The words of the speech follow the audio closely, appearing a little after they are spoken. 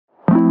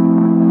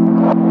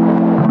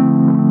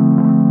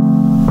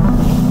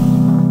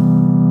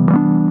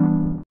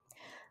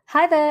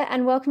Hi there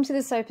and welcome to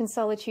this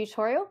OpenSolar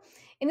tutorial.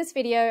 In this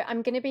video,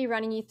 I'm going to be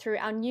running you through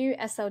our new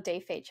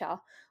SLD feature.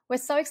 We're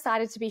so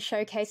excited to be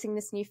showcasing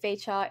this new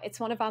feature.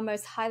 It's one of our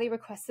most highly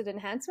requested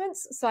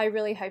enhancements, so I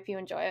really hope you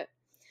enjoy it.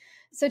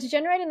 So to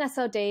generate an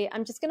SLD,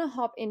 I'm just going to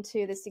hop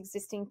into this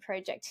existing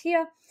project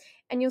here,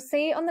 and you'll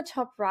see on the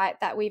top right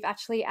that we've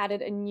actually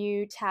added a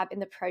new tab in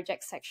the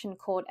project section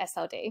called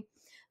SLD.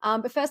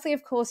 But firstly,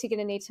 of course, you're going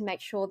to need to make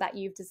sure that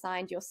you've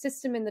designed your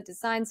system in the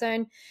design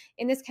zone.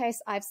 In this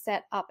case, I've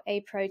set up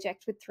a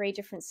project with 3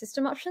 different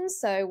system options.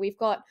 So we've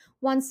got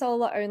one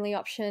solar only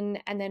option,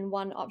 and then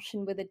one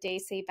option with a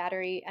DC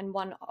battery, and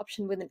one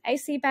option with an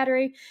AC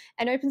battery.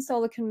 And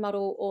OpenSolar can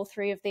model all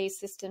 3 of these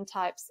system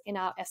types in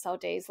our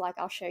SLDs, like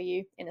I'll show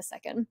you in a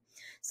second.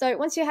 So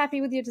once you're happy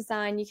with your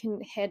design, you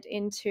can head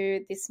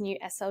into this new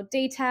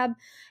SLD tab,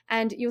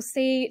 and you'll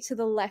see to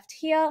the left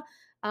here,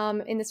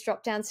 in this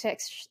drop-down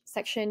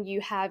section,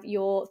 you have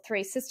your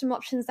 3 system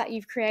options that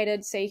you've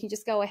created. So you can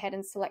just go ahead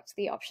and select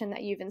the option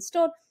that you've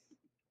installed.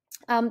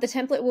 The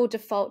template will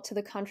default to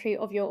the country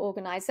of your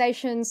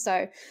organization.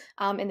 So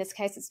in this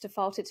case, it's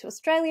defaulted to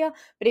Australia.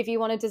 But if you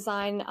want to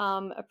design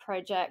a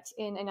project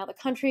in another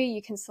country,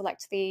 you can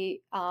select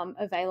the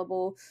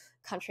available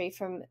country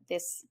from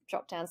this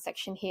drop-down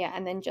section here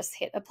and then just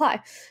hit apply.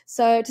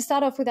 So to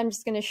start off with, I'm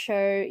just going to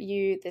show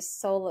you this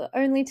solar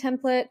only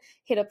template,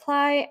 hit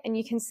apply, and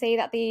you can see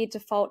that the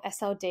default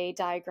SLD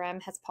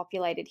diagram has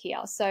populated here.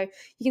 So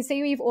you can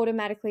see we've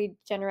automatically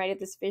generated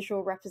this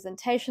visual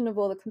representation of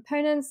all the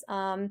components.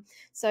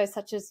 So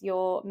such as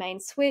your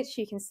main switch,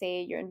 you can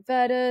see your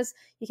inverters,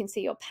 you can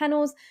see your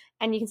panels,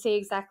 and you can see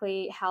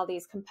exactly how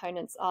these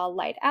components are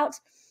laid out.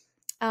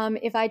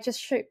 If I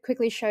just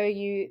quickly show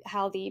you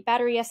how the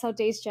battery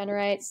SLDs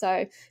generate.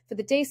 So for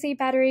the DC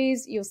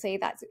batteries, you'll see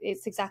that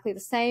it's exactly the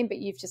same, but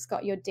you've just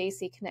got your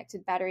DC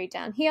connected battery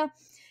down here.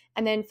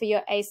 And then for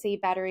your AC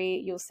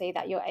battery, you'll see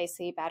that your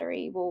AC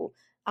battery will,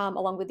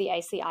 along with the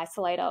AC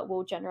isolator,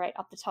 will generate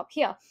up the top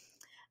here.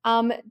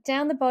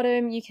 Down the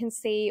bottom, you can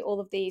see all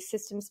of the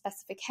system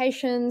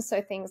specifications, so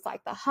things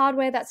like the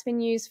hardware that's been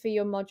used for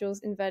your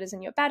modules, inverters,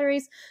 and your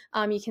batteries.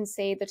 You can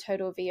see the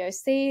total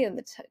VOC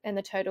and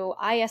the total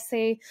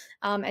ISC,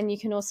 and you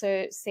can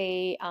also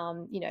see,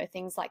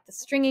 things like the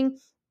stringing.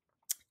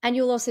 And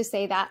you'll also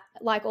see that,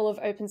 like all of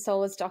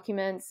OpenSolar's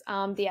documents,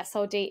 the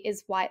SLD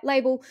is white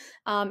label,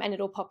 and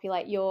it'll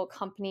populate your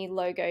company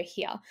logo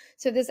here.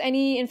 So if there's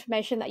any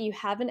information that you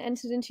haven't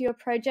entered into your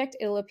project,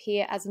 it'll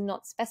appear as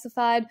not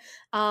specified.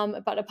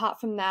 But apart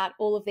from that,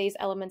 all of these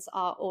elements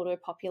are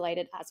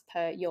auto-populated as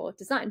per your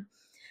design.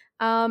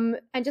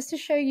 And just to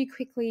show you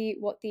quickly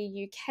what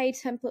the UK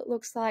template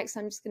looks like, so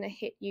I'm just going to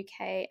hit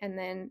UK and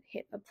then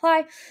hit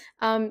apply.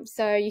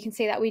 So you can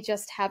see that we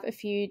just have a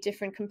few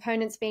different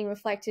components being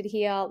reflected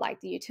here,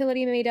 like the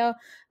utility meter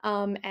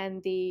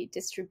and the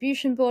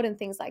distribution board and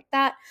things like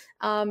that.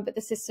 But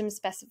the system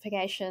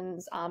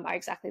specifications are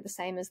exactly the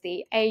same as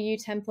the AU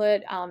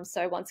template.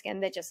 So once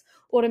again, they're just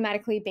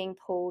automatically being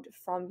pulled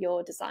from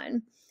your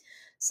design.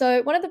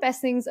 So one of the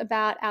best things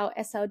about our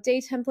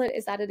SLD template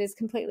is that it is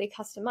completely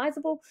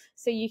customizable.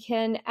 So you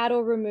can add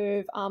or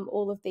remove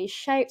all of these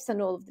shapes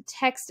and all of the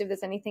text if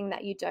there's anything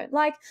that you don't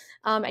like.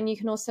 And you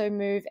can also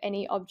move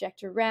any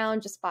object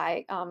around just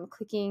by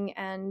clicking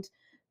and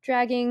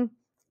dragging.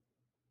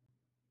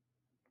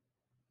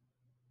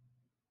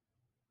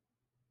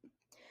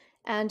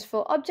 And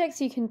for objects,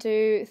 you can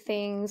do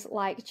things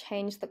like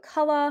change the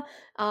color,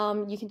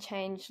 you can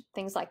change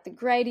things like the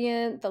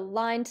gradient, the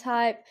line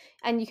type,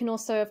 and you can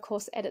also, of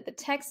course, edit the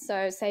text.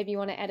 So say if you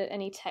want to edit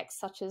any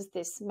text such as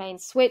this main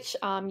switch,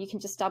 you can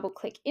just double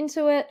click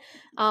into it,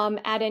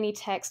 add any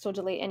text or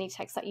delete any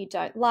text that you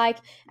don't like,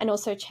 and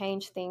also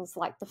change things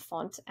like the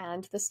font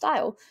and the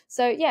style.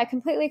 So yeah,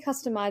 completely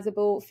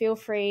customizable. Feel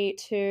free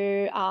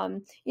to,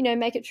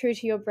 make it true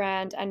to your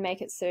brand and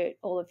make it suit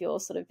all of your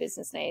sort of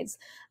business needs.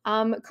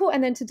 Cool.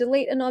 And then to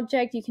delete an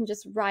object, you can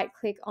just right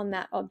click on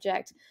that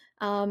object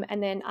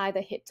and then either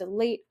hit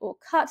delete or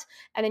cut.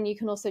 And then you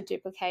can also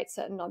duplicate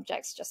certain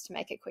objects just to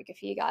make it quicker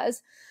for you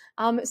guys.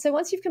 So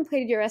once you've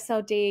completed your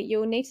SLD,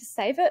 you'll need to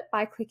save it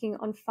by clicking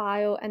on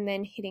File and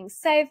then hitting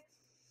Save.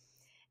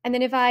 And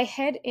then if I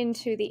head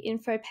into the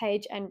info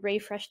page and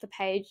refresh the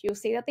page, you'll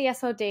see that the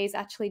SLD is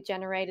actually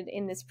generated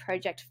in this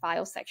project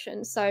file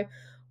section. So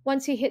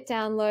once you hit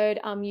download,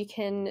 you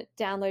can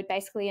download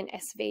basically an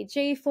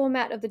SVG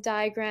format of the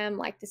diagram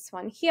like this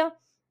one here.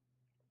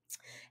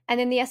 And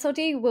then the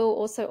SLD will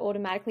also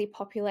automatically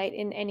populate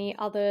in any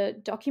other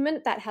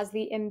document that has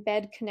the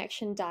embed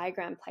connection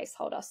diagram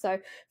placeholder. So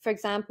for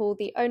example,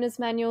 the owner's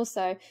manual.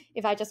 So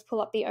if I just pull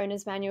up the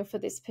owner's manual for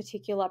this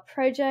particular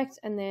project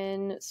and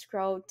then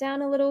scroll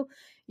down a little,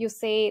 you'll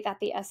see that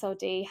the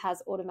SLD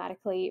has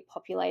automatically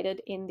populated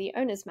in the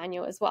owner's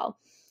manual as well.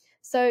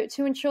 So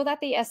to ensure that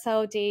the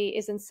SLD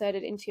is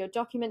inserted into your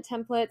document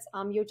templates,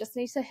 you'll just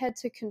need to head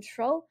to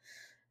Control,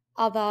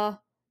 Other,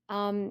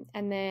 and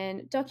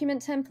then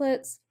Document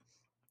Templates.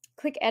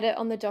 Click Edit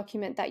on the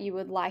document that you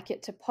would like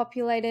it to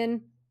populate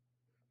in.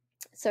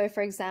 So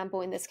for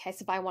example, in this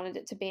case, if I wanted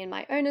it to be in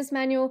my owner's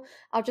manual,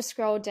 I'll just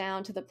scroll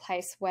down to the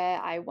place where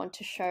I want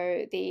to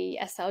show the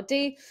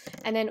SLD.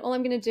 And then all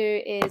I'm going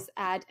to do is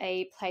add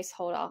a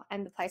placeholder.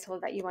 And the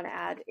placeholder that you want to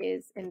add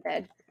is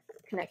embed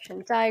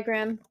connection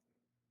diagram.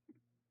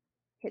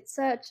 Hit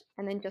search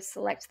and then just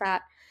select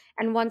that.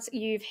 And once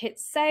you've hit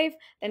save,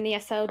 then the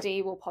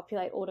SLD will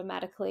populate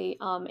automatically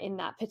in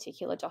that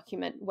particular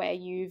document where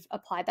you've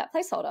applied that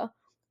placeholder.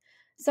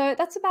 So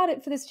that's about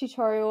it for this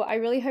tutorial. I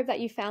really hope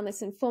that you found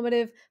this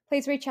informative.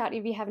 Please reach out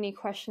if you have any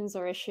questions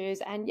or issues.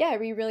 And yeah,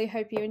 we really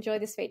hope you enjoy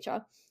this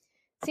feature.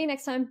 See you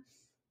next time.